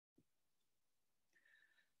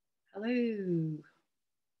Hello,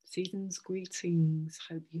 season's greetings.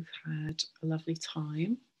 Hope you've had a lovely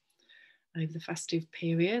time over the festive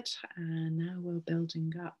period, and now we're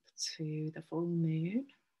building up to the full moon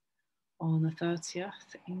on the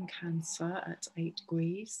 30th in Cancer at 8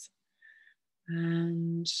 degrees,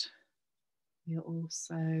 and we're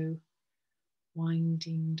also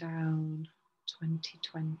winding down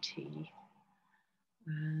 2020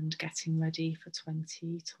 and getting ready for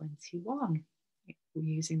 2021. We're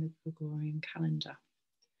using the Gregorian calendar.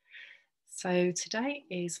 So today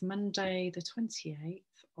is Monday the 28th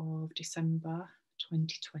of December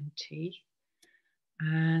 2020,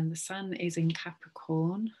 and the sun is in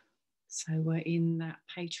Capricorn. So we're in that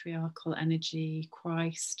patriarchal energy,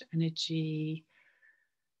 Christ energy,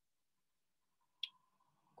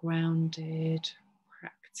 grounded,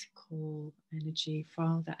 practical energy,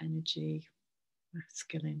 father energy,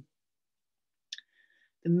 masculine.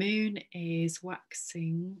 The moon is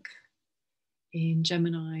waxing in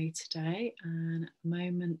Gemini today, and at the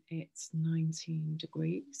moment it's 19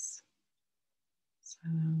 degrees. So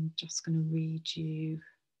I'm just going to read you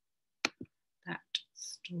that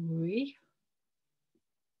story.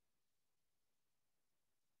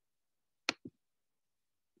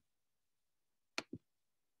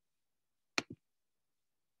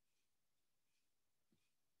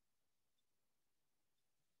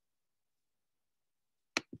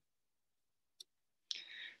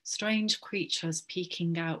 Strange creatures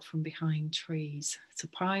peeking out from behind trees.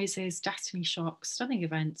 Surprises, destiny shocks, stunning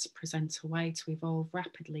events present a way to evolve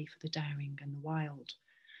rapidly for the daring and the wild.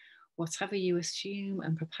 Whatever you assume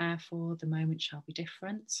and prepare for, the moment shall be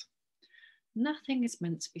different. Nothing is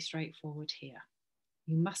meant to be straightforward here.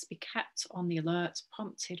 You must be kept on the alert,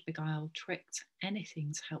 prompted, beguiled, tricked,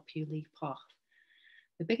 anything to help you leap off.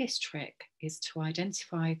 The biggest trick is to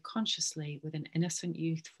identify consciously with an innocent,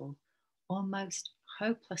 youthful, almost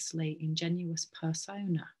hopelessly ingenuous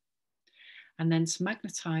persona, and then to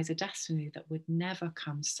magnetize a destiny that would never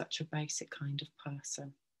come to such a basic kind of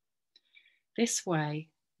person. This way,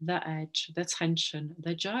 the edge, the tension,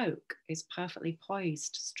 the joke is perfectly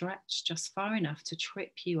poised, stretched just far enough to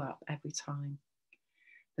trip you up every time.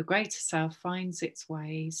 The greater self finds its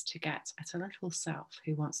ways to get at a little self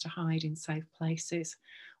who wants to hide in safe places,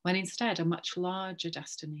 when instead a much larger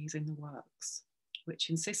destiny is in the works,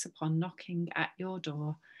 which insists upon knocking at your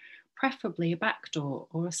door, preferably a back door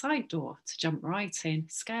or a side door, to jump right in,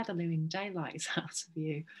 scare the living daylights out of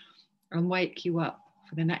you, and wake you up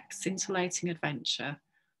for the next scintillating adventure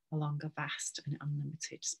along a vast and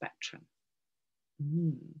unlimited spectrum.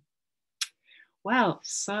 Well,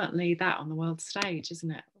 certainly that on the world stage,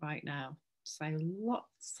 isn't it, right now? So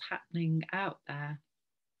lots happening out there,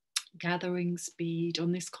 gathering speed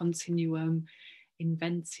on this continuum,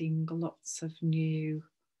 inventing lots of new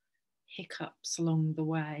hiccups along the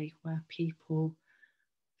way where people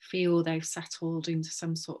feel they've settled into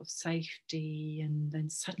some sort of safety, and then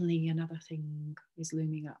suddenly another thing is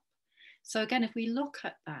looming up. So again, if we look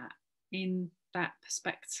at that in that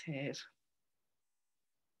perspective,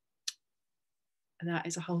 that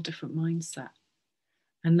is a whole different mindset.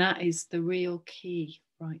 And that is the real key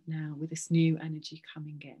right now with this new energy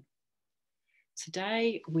coming in.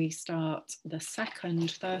 Today we start the second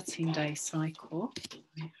 13-day cycle.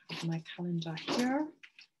 I have my calendar here.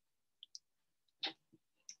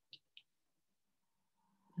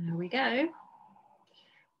 There we go.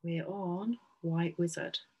 We're on White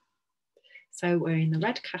Wizard. So we're in the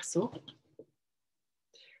Red Castle.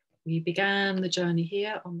 We began the journey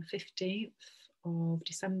here on the 15th of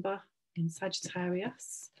December in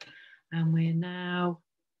Sagittarius, and we're now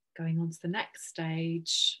going on to the next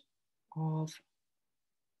stage of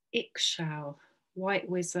Ixchel, White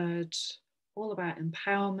Wizard, all about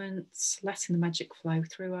empowerment, letting the magic flow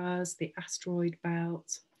through us, the asteroid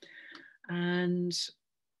belt, and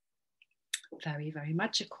very, very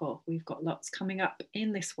magical. We've got lots coming up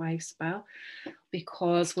in this wave spell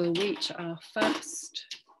because we'll reach our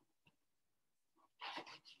first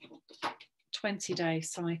 20-day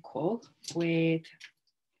cycle with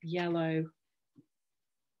yellow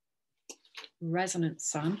resonant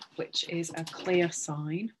sun, which is a clear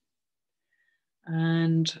sign.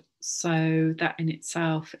 And so that in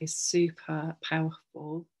itself is super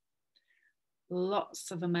powerful.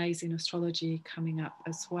 Lots of amazing astrology coming up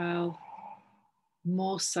as well,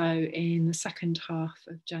 more so in the second half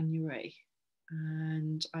of January.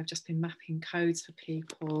 And I've just been mapping codes for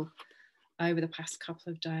people over the past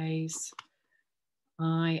couple of days.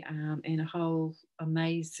 I am in a whole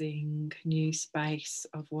amazing new space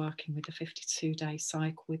of working with the 52-day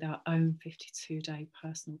cycle with our own 52-day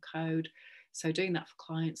personal code. So doing that for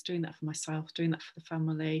clients, doing that for myself, doing that for the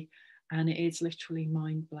family, And it is literally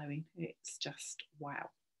mind-blowing. It's just wow.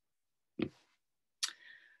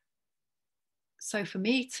 So for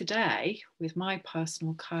me today, with my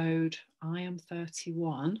personal code, I am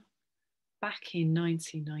 31, back in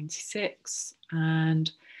 1996,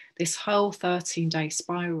 and this whole 13-day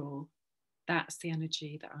spiral, that's the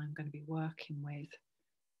energy that I'm going to be working with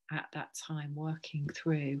at that time, working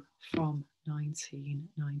through from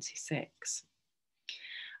 1996.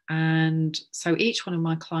 And so each one of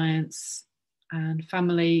my clients and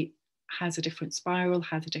family has a different spiral,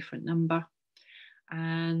 has a different number.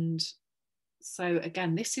 And so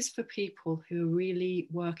again, this is for people who are really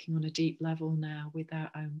working on a deep level now with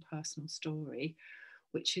their own personal story,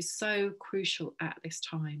 which is so crucial at this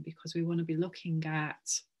time, because we want to be looking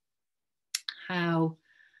at how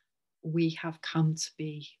we have come to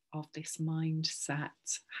be of this mindset,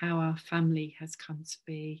 how our family has come to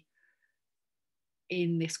be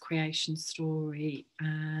in this creation story,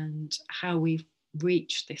 and how we've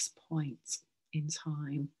reached this point in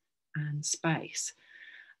time and space,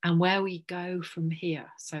 and where we go from here.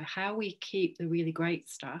 So how we keep the really great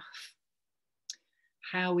stuff,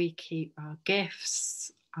 how we keep our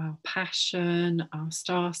gifts, our passion, our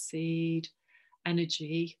starseed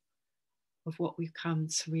energy of what we've come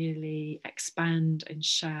to really expand and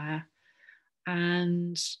share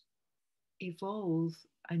and evolve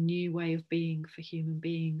a new way of being for human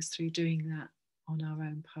beings through doing that on our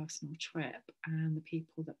own personal trip and the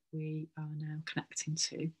people that we are now connecting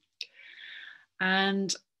to.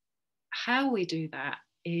 And how we do that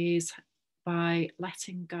is by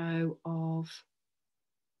letting go of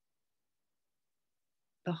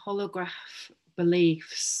the holograph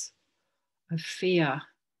beliefs of fear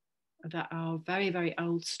that are very, very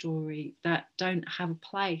old story, that don't have a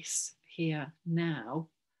place here now,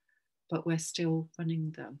 but we're still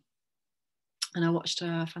running them. And I watched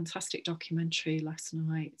a fantastic documentary last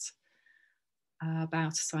night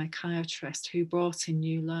about a psychiatrist who brought in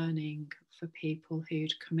new learning for people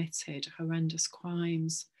who'd committed horrendous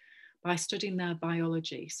crimes by studying their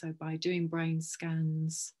biology. So by doing brain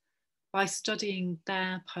scans, by studying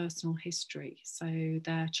their personal history, so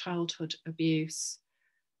their childhood abuse,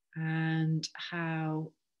 and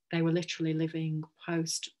how they were literally living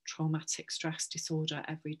post-traumatic stress disorder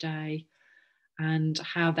every day, and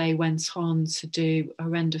how they went on to do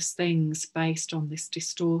horrendous things based on this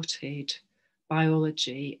distorted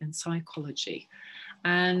biology and psychology.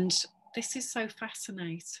 And this is so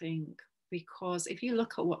fascinating, because if you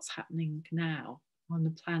look at what's happening now on the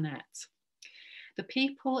planet, the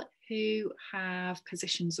people who have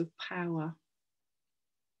positions of power,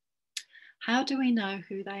 how do we know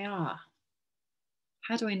who they are?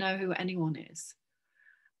 How do we know who anyone is?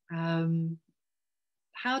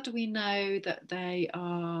 How do we know that they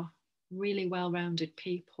are really well-rounded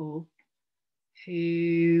people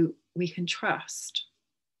who we can trust?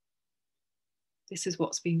 This is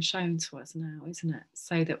what's being shown to us now, isn't it?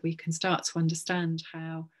 So that we can start to understand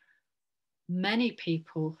how many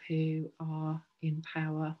people who are in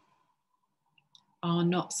power are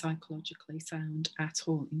not psychologically sound at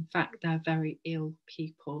all. In fact, they're very ill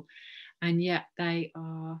people, and yet they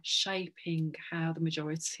are shaping how the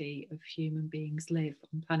majority of human beings live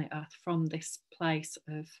on planet Earth from this place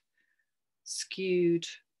of skewed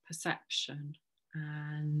perception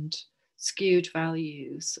and skewed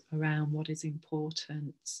values around what is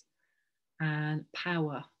important, and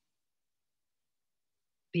power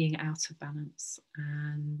being out of balance.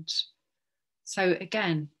 And so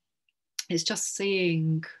again, it's just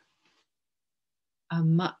seeing a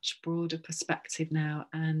much broader perspective now,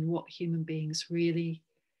 and what human beings really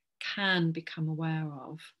can become aware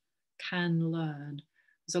of, can learn.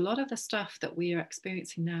 Because a lot of the stuff that we are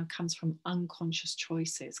experiencing now comes from unconscious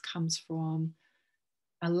choices, comes from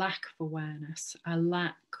a lack of awareness, a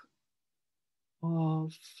lack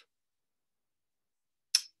of,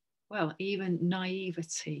 well, even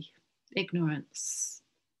naivety, ignorance.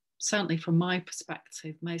 Certainly from my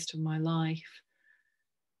perspective, most of my life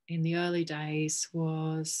in the early days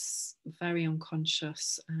was very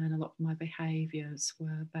unconscious, and a lot of my behaviours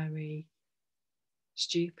were very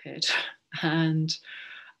stupid and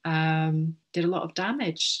did a lot of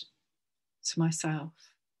damage to myself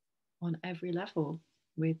on every level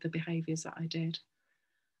with the behaviours that I did.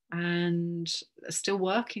 And still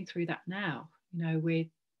working through that now, you know, with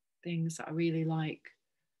things that I really like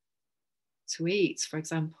to eat, for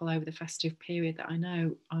example, over the festive period, that I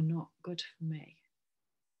know are not good for me,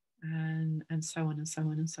 and so on and so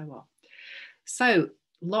on and so on. So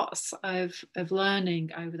lots of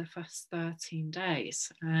learning over the first 13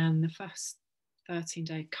 days. And the first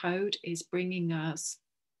 13-day code is bringing us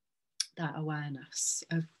that awareness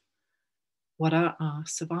of What are our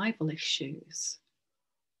survival issues?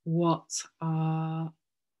 What are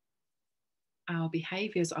our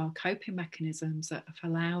behaviours, our coping mechanisms that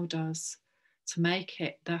have allowed us to make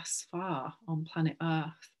it thus far on planet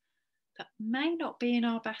Earth that may not be in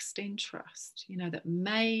our best interest, that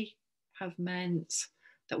may have meant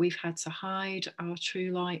that we've had to hide our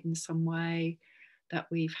true light in some way, that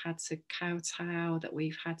we've had to kowtow, that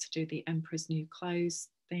we've had to do the Emperor's New Clothes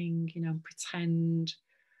thing, pretend,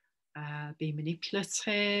 be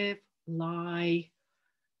manipulative, lie,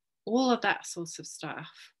 all of that sort of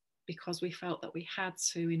stuff, because we felt that we had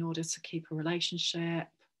to in order to keep a relationship,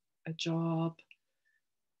 a job,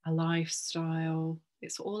 a lifestyle.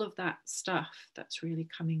 It's all of that stuff that's really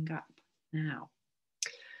coming up now.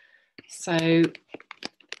 So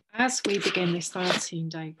as we begin this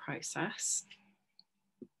 13-day process,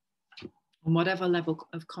 on whatever level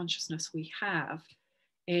of consciousness we have,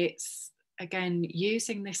 it's again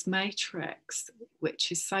using this matrix,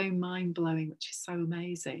 which is so mind-blowing, which is so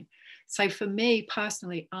amazing. So for me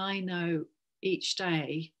personally, I know each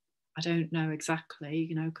day, I don't know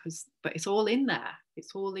exactly, but it's all in there.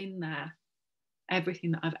 It's all in there.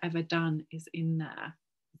 Everything that I've ever done is in there.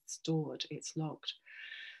 It's stored, it's logged.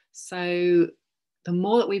 So the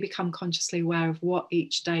more that we become consciously aware of what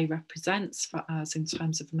each day represents for us in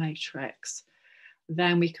terms of matrix,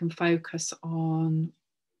 then we can focus on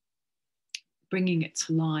bringing it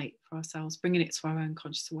to light for ourselves, bringing it to our own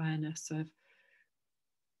conscious awareness of,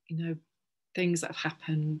 things that have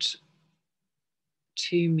happened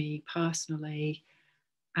to me personally.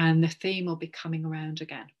 And the theme will be coming around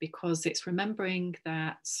again, because it's remembering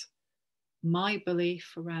that my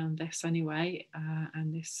belief around this anyway,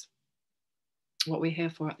 and this, what we're here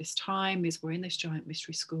for at this time is we're in this giant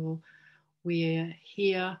mystery school. We're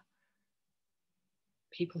here,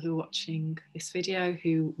 people who are watching this video,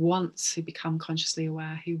 who want to become consciously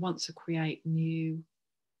aware, who want to create new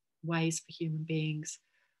ways for human beings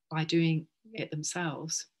by doing it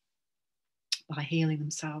themselves, by healing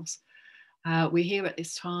themselves. We're here at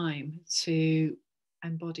this time to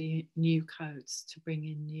embody new codes, to bring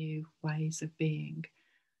in new ways of being.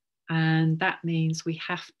 And that means we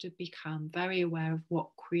have to become very aware of what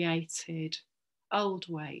created old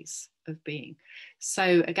ways of being.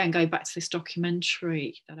 So again, going back to this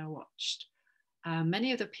documentary that I watched,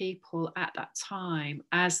 many of the people at that time,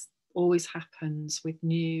 as always happens with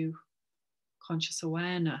new conscious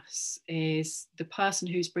awareness, is the person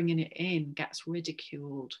who's bringing it in gets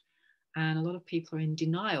ridiculed. And a lot of people are in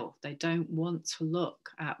denial. They don't want to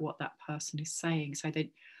look at what that person is saying. So they're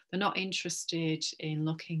not interested in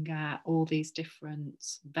looking at all these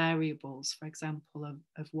different variables, for example,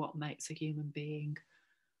 of what makes a human being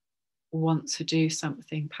want to do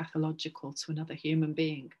something pathological to another human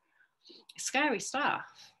being. It's scary stuff,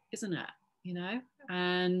 isn't it?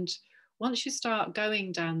 And once you start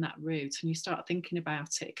going down that route and you start thinking about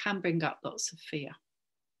it, it can bring up lots of fear.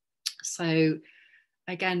 So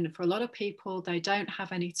again, for a lot of people, they don't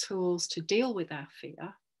have any tools to deal with their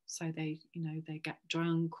fear. So they get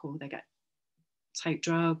drunk, or they take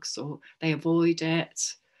drugs, or they avoid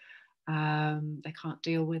it. They can't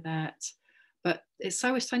deal with it. But it's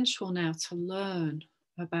so essential now to learn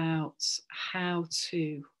about how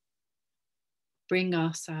to bring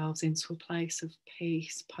ourselves into a place of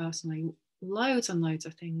peace personally. Loads and loads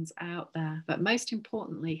of things out there, but most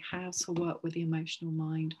importantly, how to work with the emotional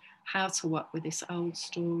mind, how to work with this old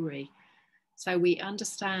story, so we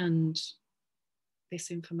understand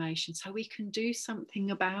this information, so we can do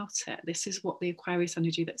something about it. This is what the Aquarius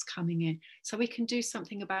energy that's coming in, so we can do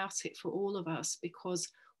something about it for all of us, because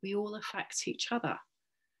we all affect each other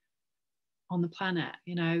on the planet.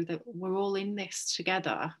 That we're all in this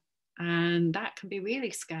together, and that can be really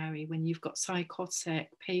scary when you've got psychotic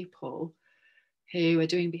people who are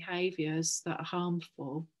doing behaviours that are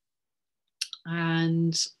harmful.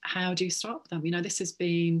 And how do you stop them? This has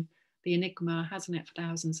been the enigma, hasn't it, for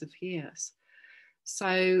thousands of years.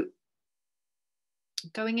 So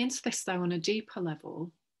going into this, though, on a deeper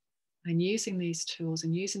level, and using these tools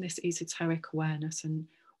and using this esoteric awareness and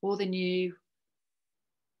all the new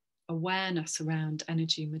awareness around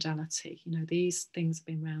energy modality, these things have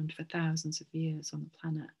been around for thousands of years on the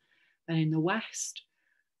planet. And in the West,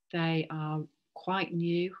 they are quite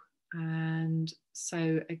new. And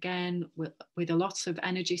so again, with a lot of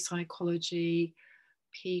energy psychology,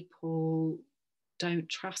 people don't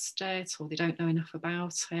trust it, or they don't know enough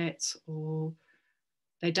about it, or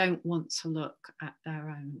they don't want to look at their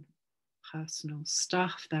own personal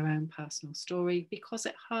stuff, their own personal story, because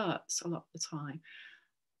it hurts a lot of the time.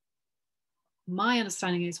 My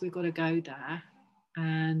understanding is we've got to go there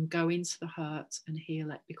and go into the hurt and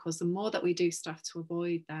heal it, because the more that we do stuff to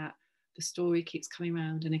avoid that, the story keeps coming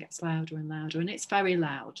around and it gets louder and louder. And it's very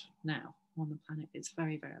loud now on the planet. It's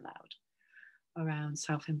very, very loud around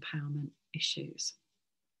self-empowerment issues.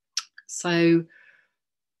 So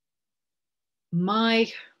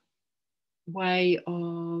my way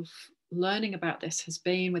of learning about this has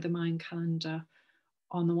been with a mind calendar,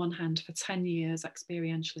 on the one hand, for 10 years,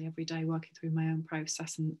 experientially every day, working through my own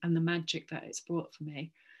process and the magic that it's brought for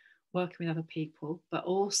me, working with other people, but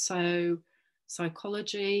also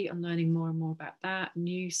psychology and learning more and more about that,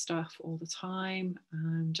 new stuff all the time.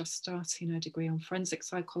 I'm just starting a degree on forensic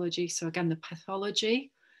psychology. So again, the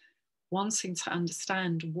pathology, wanting to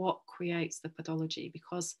understand what creates the pathology,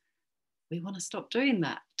 because we want to stop doing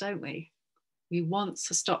that, don't we? We want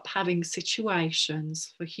to stop having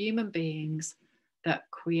situations for human beings that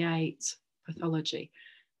create pathology.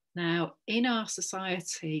 Now, in our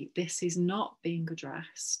society, this is not being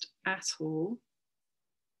addressed at all.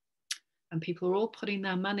 And people are all putting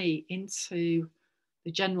their money into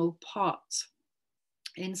the general pot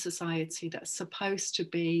in society that's supposed to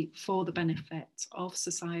be for the benefit of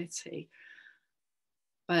society.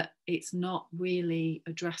 But it's not really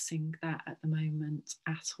addressing that at the moment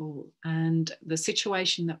at all. And the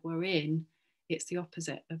situation that we're in, it's the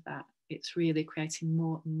opposite of that. It's really creating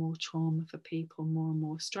more and more trauma for people, more and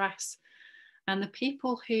more stress. And the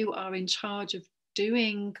people who are in charge of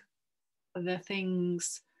doing the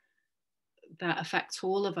things that affect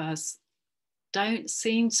all of us don't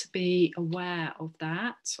seem to be aware of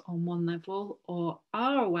that on one level, or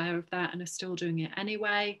are aware of that and are still doing it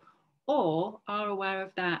anyway, or are aware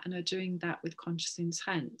of that and are doing that with conscious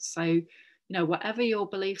intent. So, you know, whatever your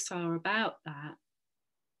beliefs are about that,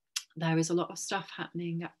 there is a lot of stuff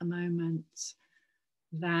happening at the moment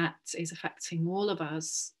that is affecting all of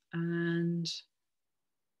us. And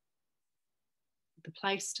the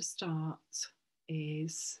place to start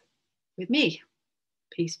is with me.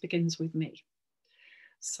 Peace begins with me.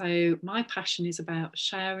 So my passion is about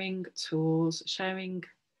sharing tools, sharing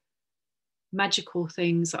magical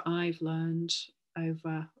things that I've learned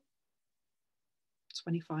over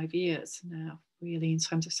 25 years now, really, in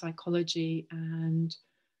terms of psychology, and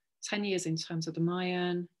 10 years in terms of the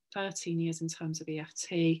Mayan, 13 years in terms of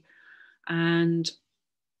EFT, and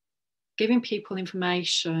giving people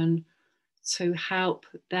information to help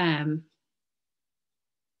them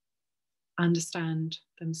understand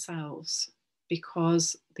themselves,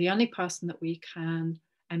 because the only person that we can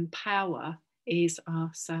empower is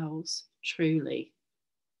ourselves, truly.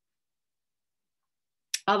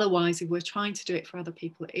 Otherwise, if we're trying to do it for other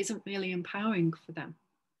people, it isn't really empowering for them.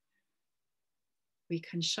 We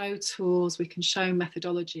can show tools, we can show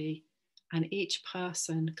methodology, and each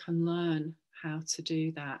person can learn how to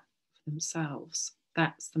do that for themselves.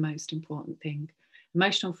 That's the most important thing.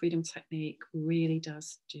 Emotional freedom technique really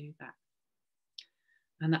does do that.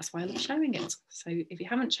 And that's why I love sharing it. So if you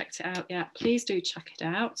haven't checked it out yet, please do check it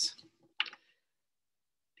out,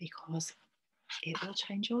 because it will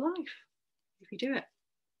change your life if you do it.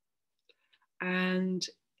 And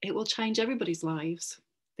it will change everybody's lives.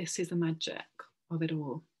 This is the magic of it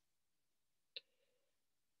all.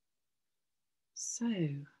 So,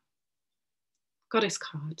 goddess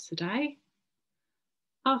card today.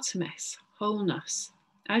 Artemis, wholeness.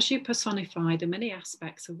 As you personify the many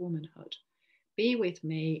aspects of womanhood, be with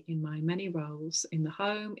me in my many roles, in the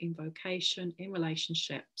home, in vocation, in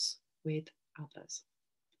relationships with others.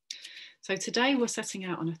 So today we're setting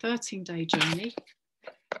out on a 13-day journey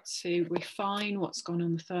to refine what's gone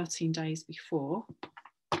on the 13 days before.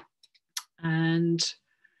 And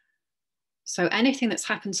so anything that's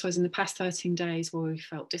happened to us in the past 13 days where we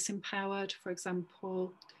felt disempowered, for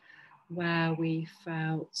example, where we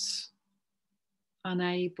felt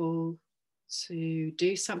unable to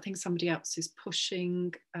do something, somebody else is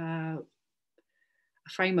pushing a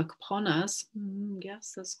framework upon us.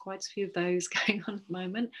 Yes, there's quite a few of those going on at the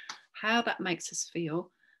moment. How that makes us feel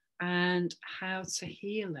and how to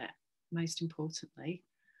heal it, most importantly.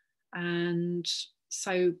 And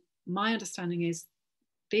so my understanding is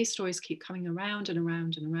these stories keep coming around and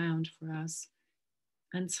around and around for us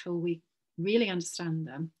until we really understand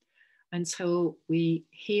them, until we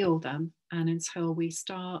heal them, and until we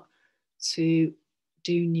start to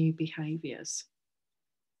do new behaviours.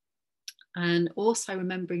 And also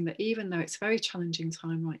remembering that even though it's a very challenging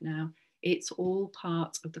time right now, it's all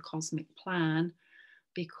part of the cosmic plan,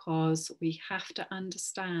 because we have to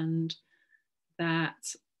understand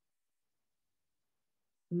that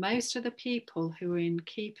most of the people who are in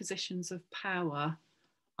key positions of power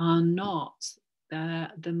are not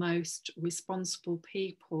the most responsible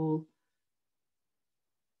people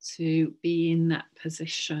to be in that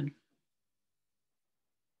position,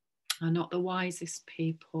 are not the wisest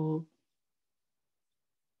people,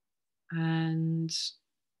 And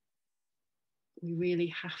we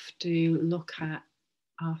really have to look at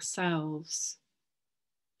ourselves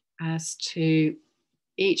as to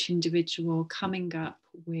each individual coming up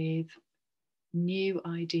with new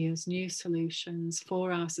ideas, new solutions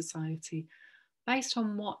for our society based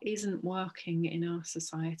on what isn't working in our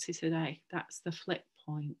society today. That's the flip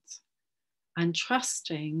point. And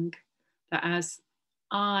trusting that as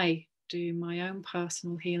I do my own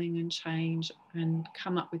personal healing and change and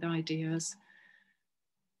come up with ideas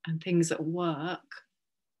and things that work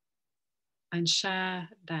and share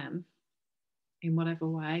them in whatever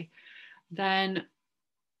way, then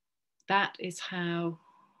that is how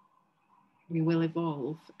we will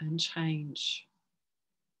evolve and change.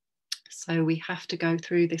 So we have to go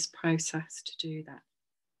through this process to do that.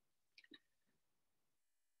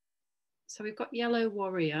 So we've got Yellow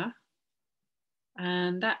Warrior,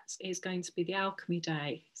 and that is going to be the Alchemy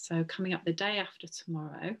Day. So coming up the day after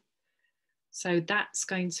tomorrow. So that's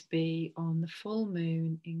going to be on the full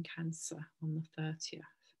moon in Cancer on the 30th.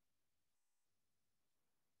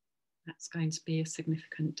 That's going to be a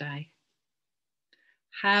significant day.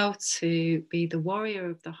 How to be the warrior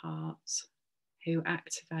of the heart who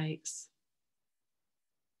activates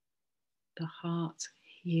the heart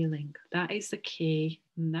healing. That is the key,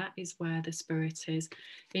 and that is where the spirit is.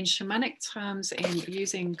 In shamanic terms, in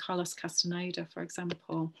using Carlos Castaneda, for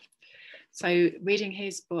example, so reading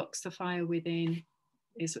his books, The Fire Within,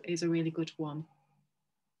 is a really good one.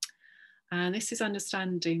 And this is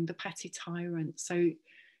understanding the petty tyrant. So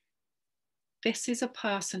this is a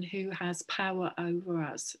person who has power over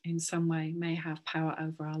us in some way, may have power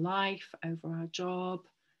over our life, over our job,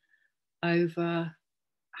 over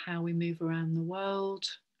how we move around the world,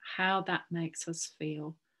 how that makes us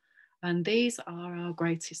feel. And these are our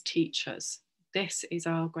greatest teachers. This is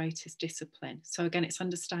our greatest discipline. So again, it's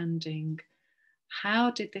understanding,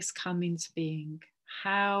 how did this come into being?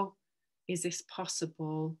 How is this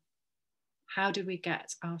possible? How do we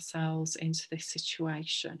get ourselves into this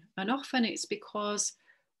situation? And often it's because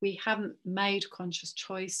we haven't made conscious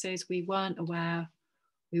choices. We weren't aware,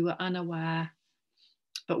 we were unaware,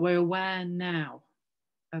 but we're aware now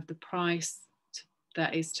of the price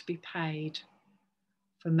that is to be paid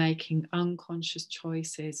for making unconscious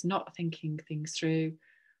choices, not thinking things through,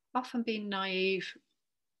 often being naive,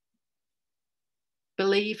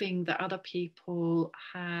 believing that other people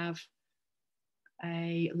have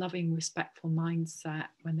a loving, respectful mindset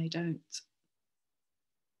when they don't,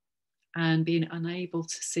 and being unable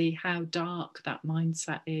to see how dark that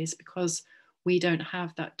mindset is because we don't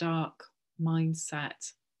have that dark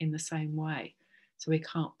mindset in the same way. So we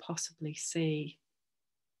can't possibly see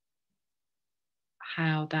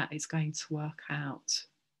how that is going to work out.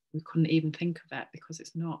 We couldn't even think of it because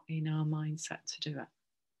it's not in our mindset to do it.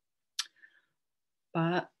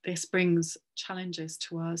 But this brings challenges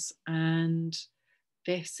to us, and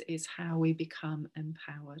this is how we become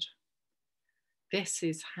empowered. This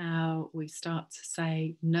is how we start to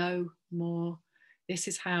say no more. This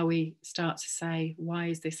is how we start to say, why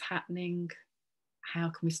is this happening? How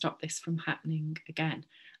can we stop this from happening again?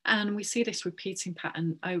 And we see this repeating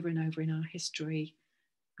pattern over and over in our history.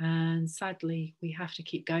 And sadly, we have to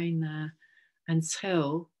keep going there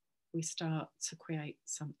until we start to create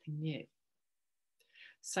something new.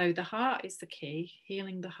 So the heart is the key,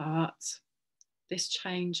 healing the heart. This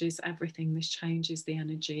changes everything. This changes the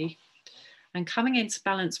energy. And coming into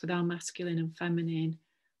balance with our masculine and feminine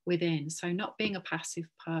within. So not being a passive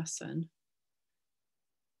person,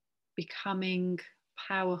 becoming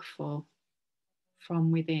powerful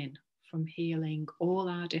from within, from healing all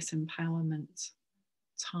our disempowerment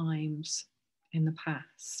times in the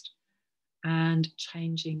past and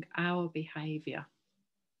changing our behavior.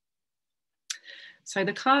 So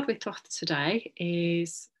the card we thought today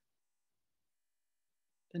is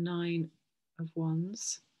the 9 of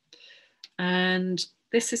Wands. And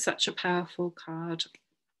this is such a powerful card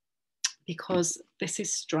because this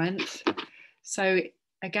is strength. So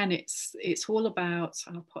again, it's all about,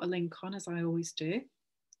 I'll put a link on as I always do.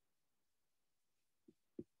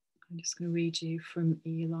 I'm just going to read you from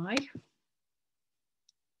Eli.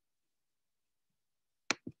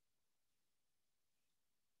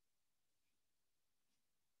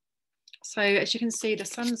 So as you can see, the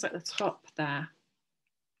sun's at the top there.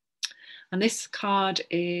 And this card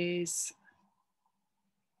is,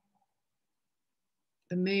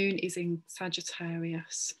 the moon is in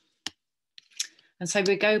Sagittarius. And so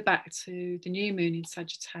we go back to the new moon in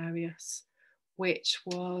Sagittarius, which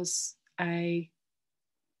was a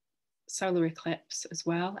solar eclipse as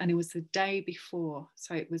well. And it was the day before.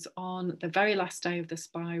 So it was on the very last day of the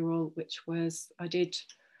spiral, which was, I did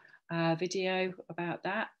a video about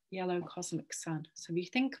that. yellow cosmic sun. So if you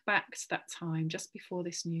think back to that time, just before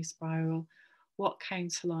this new spiral, what came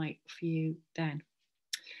to light for you then?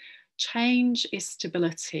 Change is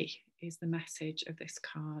stability, is the message of this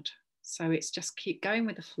card. So it's just keep going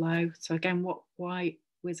with the flow. So again, what White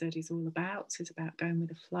Wizard is all about is about going with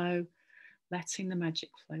the flow, letting the magic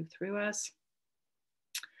flow through us.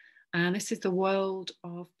 And this is the world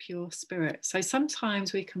of pure spirit. So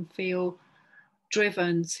sometimes we can feel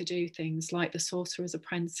driven to do things like The Sorcerer's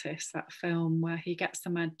Apprentice, that film where he gets the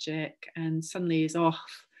magic and suddenly is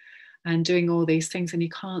off and doing all these things and he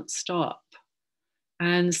can't stop.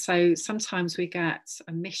 And so sometimes we get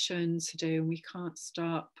a mission to do and we can't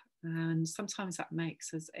stop. And sometimes that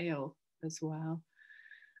makes us ill as well.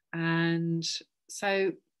 And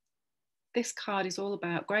so this card is all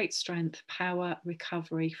about great strength, power,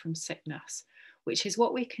 recovery from sickness, which is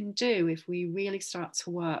what we can do if we really start to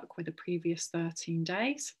work with the previous 13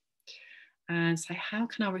 days and say, how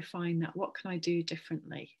can I refine that? What can I do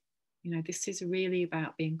differently? You know, this is really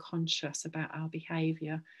about being conscious about our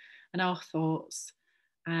behavior and our thoughts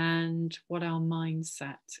and what our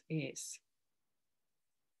mindset is.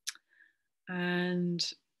 And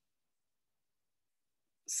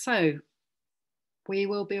so we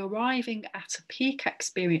will be arriving at a peak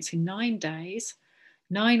experience in 9 days,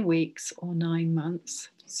 9 weeks, or 9 months.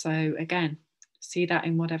 So again, see that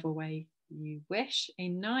in whatever way you wish.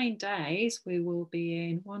 In 9 days, we will be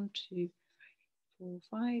in 1, 2, 4,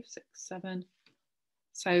 5, 6, 7.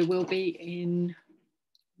 So we'll be in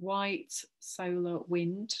white solar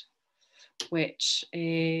wind, which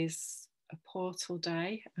is a portal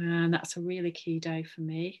day. And that's a really key day for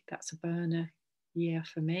me. That's a burner year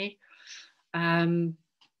for me.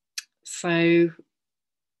 So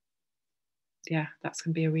yeah, that's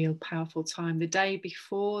going to be a real powerful time. The day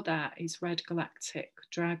before that is Red Galactic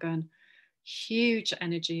Dragon. Huge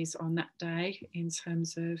energies on that day in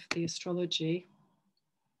terms of the astrology.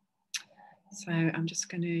 So I'm just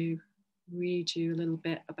going to read you a little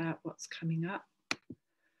bit about what's coming up.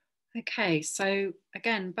 Okay, so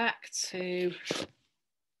again, back to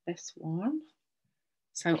this one.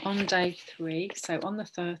 So on day 3, so on the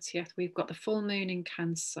 30th, we've got the full moon in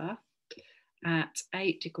Cancer at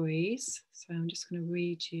 8 degrees. So I'm just going to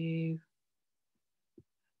read you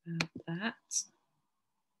about that.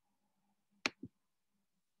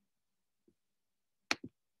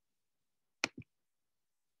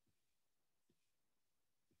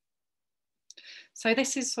 So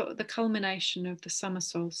this is sort of the culmination of the summer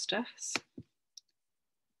solstice.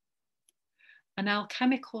 An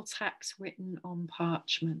alchemical text written on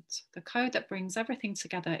parchment. The code that brings everything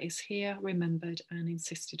together is here, remembered and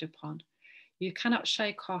insisted upon. You cannot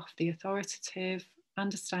shake off the authoritative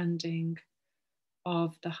understanding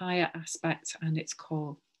of the higher aspect and its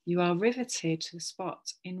call. You are riveted to the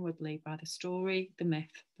spot inwardly by the story, the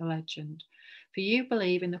myth, the legend. For you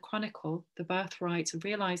believe in the chronicle, the birthright of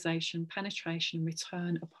realization, penetration, and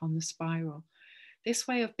return upon the spiral. This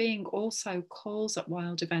way of being also calls at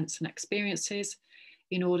wild events and experiences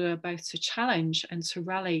in order both to challenge and to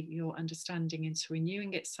rally your understanding into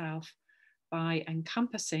renewing itself by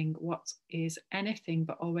encompassing what is anything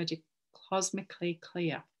but already cosmically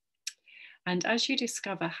clear. And as you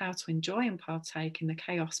discover how to enjoy and partake in the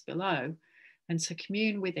chaos below, and to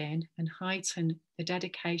commune within and heighten the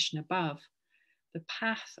dedication above, the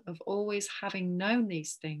path of always having known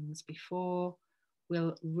these things before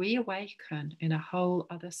will reawaken in a whole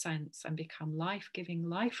other sense and become life-giving,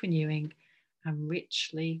 life-renewing, and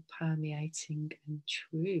richly permeating and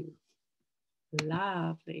true.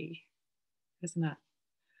 Lovely, isn't it?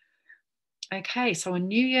 Okay, so on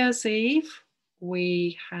New Year's Eve,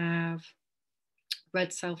 we have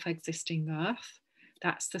red self-existing earth.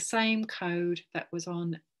 That's the same code that was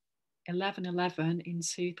on 11/11 in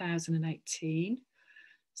 2018.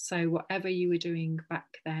 So whatever you were doing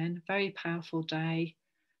back then, very powerful day.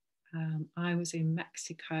 I was in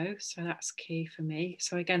Mexico, so that's key for me.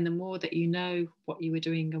 So again, the more that you know what you were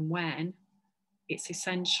doing and when, it's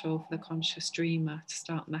essential for the conscious dreamer to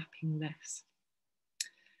start mapping this.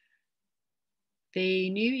 The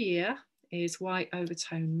new year is white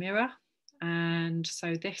overtone mirror. And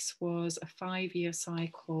so this was a 5-year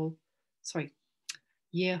cycle,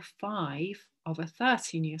 year 5 of a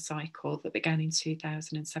 13-year cycle that began in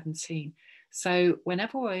 2017. So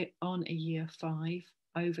whenever we're on a year 5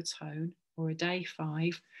 overtone or a day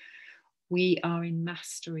 5, we are in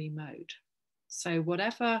mastery mode. So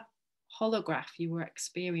whatever holograph you were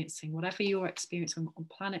experiencing, whatever you were experiencing on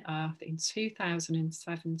planet Earth in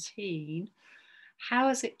 2017, how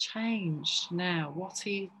has it changed now?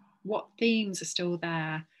 What themes are still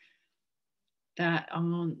there that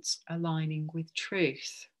aren't aligning with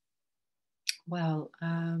truth? Well,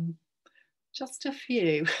 Just a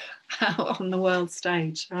few out on the world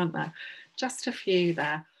stage, aren't there? Just a few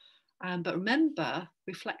there. But remember,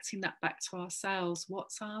 reflecting that back to ourselves,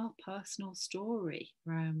 what's our personal story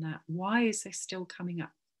around that? Why is this still coming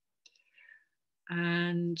up?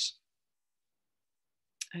 And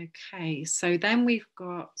okay, so then we've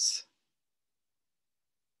got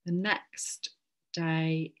the next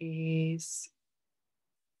day is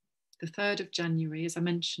the 3rd of January, as I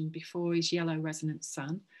mentioned before, is yellow resonant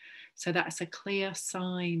sun. So that's a clear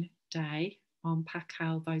sign day on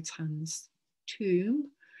Pakal Votan's tomb.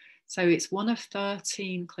 So it's one of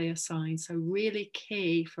 13 clear signs, so really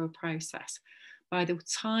key for a process. By the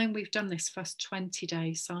time we've done this first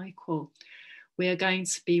 20-day cycle, we are going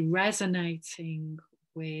to be resonating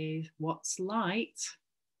with what's light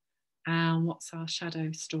and what's our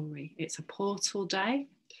shadow story. It's a portal day,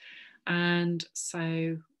 and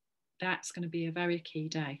so that's going to be a very key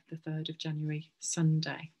day, the 3rd of January,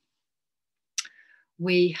 Sunday.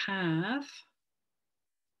 We have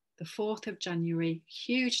the 4th of January,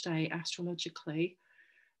 huge day astrologically.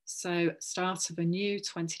 So start of a new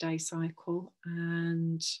 20-day cycle,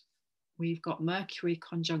 and we've got Mercury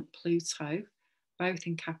conjunct Pluto, both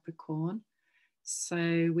in Capricorn.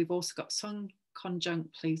 So we've also got Sun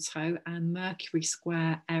conjunct Pluto and Mercury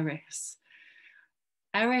square Eris.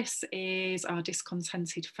 Eris is our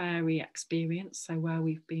discontented fairy experience, so where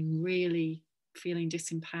we've been really feeling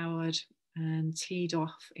disempowered and teed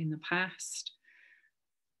off in the past.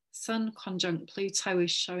 Sun conjunct Pluto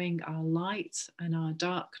is showing our light and our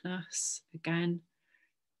darkness again.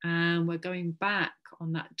 And we're going back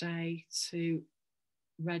on that day to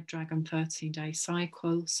Red Dragon 13-day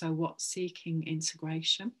cycle. So what's seeking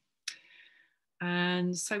integration?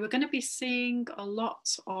 And so we're going to be seeing a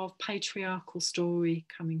lot of patriarchal story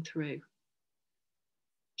coming through,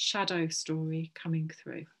 shadow story coming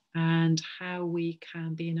through, and how we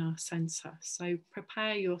can be in our center. So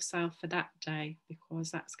prepare yourself for that day,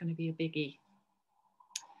 because that's going to be a biggie.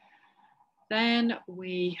 Then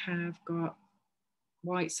we have got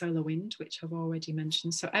white solar wind, which I've already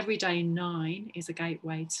mentioned. So every day 9 is a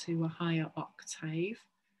gateway to a higher octave.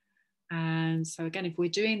 And so again, if we're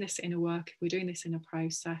doing this in a work, if we're doing this in a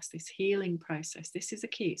process, this healing process, this is a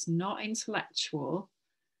key. It's not intellectual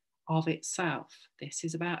of itself. This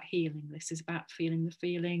is about healing. This is about feeling the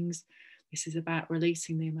feelings. This is about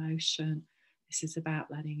releasing the emotion. This is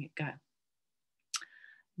about letting it go.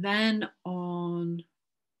 Then on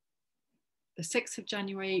the 6th of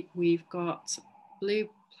January, we've got blue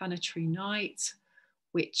planetary night,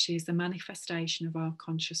 which is the manifestation of our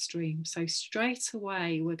conscious stream. So straight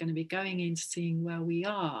away, we're going to be going into seeing where we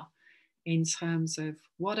are in terms of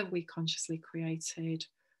what have we consciously created,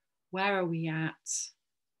 where are we at,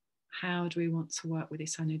 how do we want to work with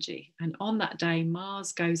this energy? And on that day,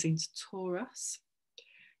 Mars goes into Taurus.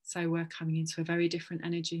 So we're coming into a very different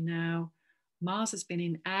energy now. Mars has been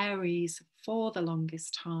in Aries for the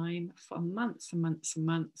longest time, for months and months and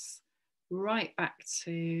months, right back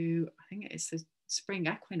to, I think it's the spring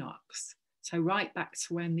equinox. So right back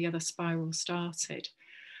to when the other spiral started.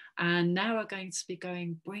 And now we're going to be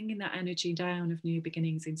bringing that energy down of new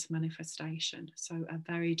beginnings into manifestation. So a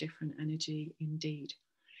very different energy indeed.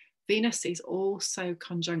 Venus is also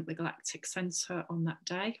conjunct the galactic center on that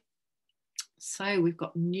day. So we've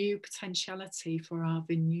got new potentiality for our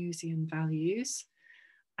Venusian values,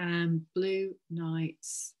 and Blue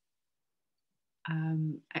Night's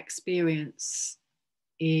experience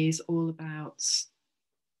is all about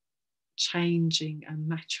changing and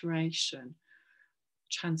maturation,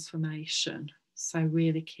 transformation. So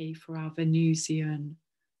really key for our Venusian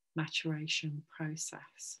maturation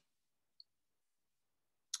process.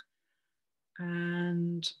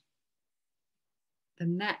 And the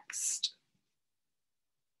next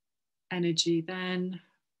energy then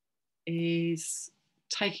is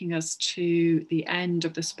taking us to the end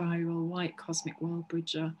of the spiral, white cosmic world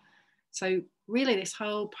bridger. So really this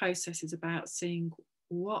whole process is about seeing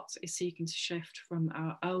what is seeking to shift from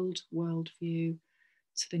our old worldview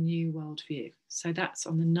to the new worldview. So that's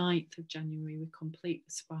on the 9th of January, we complete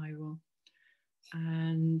the spiral.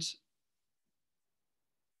 And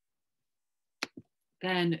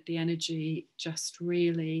then the energy just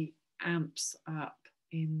really amps up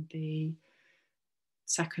in the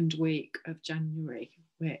second week of January,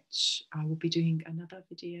 which I will be doing another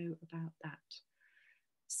video about that.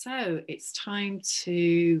 So it's time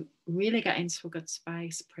to really get into a good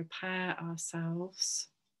space, prepare ourselves,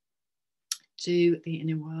 do the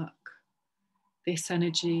inner work. This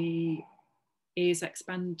energy is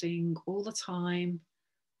expanding all the time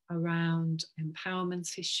around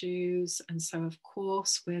empowerment issues. And so, of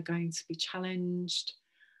course, we're going to be challenged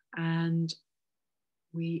and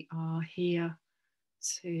we are here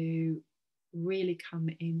to really come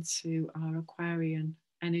into our Aquarian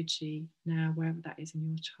energy now, wherever that is in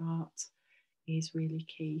your chart, is really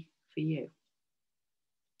key for you.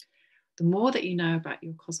 The more that you know about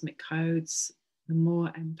your cosmic codes, the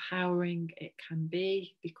more empowering it can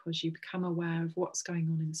be, because you become aware of what's going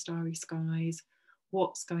on in the starry skies,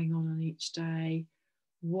 what's going on each day,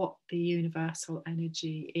 what the universal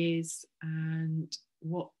energy is, and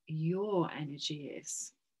what your energy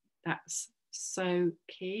is. That's so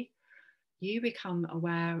key. You become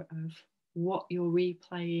aware of what you're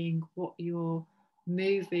replaying, what your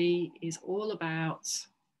movie is all about,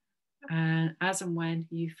 and as and when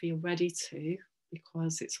you feel ready to,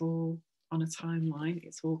 because it's all on a timeline,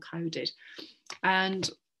 it's all coded. And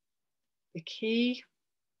the key,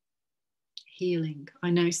 healing. I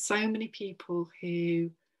know so many people who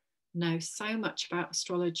know so much about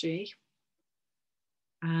astrology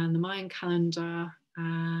and the Mayan calendar,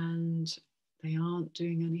 and they aren't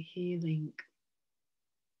doing any healing.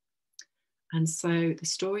 And so the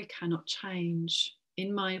story cannot change,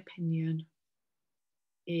 in my opinion,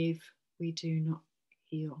 if we do not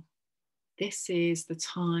heal. This is the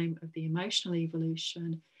time of the emotional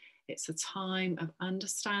evolution. It's a time of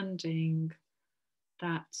understanding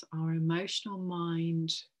that our emotional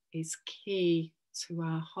mind is key to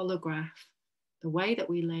our holograph, the way that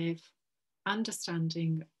we live,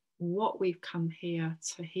 understanding what we've come here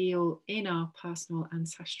to heal in our personal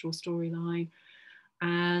ancestral storyline,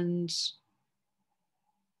 and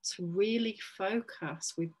to really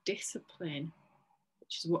focus with discipline,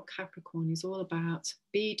 which is what Capricorn is all about.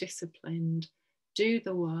 Be disciplined, do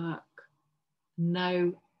the work,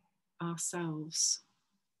 know ourselves,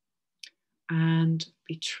 and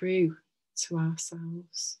be true to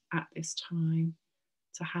ourselves at this time,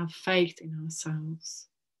 to have faith in ourselves,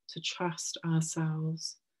 to trust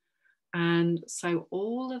ourselves. And so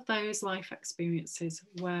all of those life experiences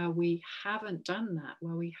where we haven't done that,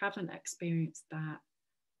 where we haven't experienced that,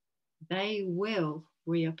 they will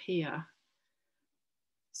reappear,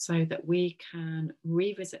 so that we can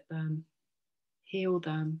revisit them, heal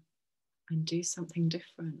them, and do something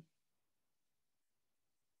different.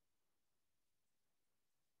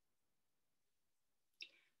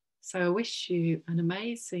 So I wish you an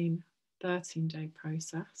amazing 13-day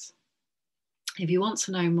process. If you want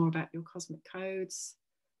to know more about your cosmic codes,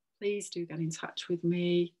 please do get in touch with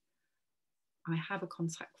me. I have a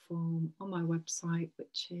contact form on my website,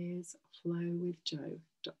 which is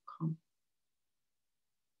flowwithjo.com.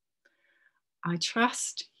 I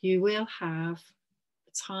trust you will have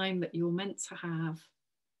the time that you're meant to have,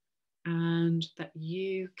 and that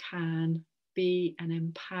you can be an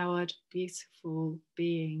empowered, beautiful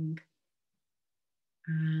being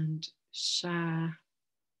and share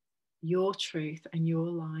your truth and your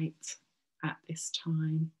light at this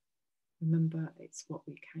time. Remember, it's what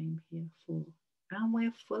we came here for, and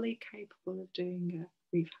we're fully capable of doing it.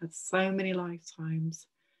 We've had so many lifetimes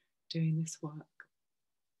doing this work.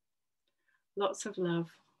 Lots of love.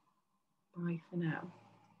 Bye for now.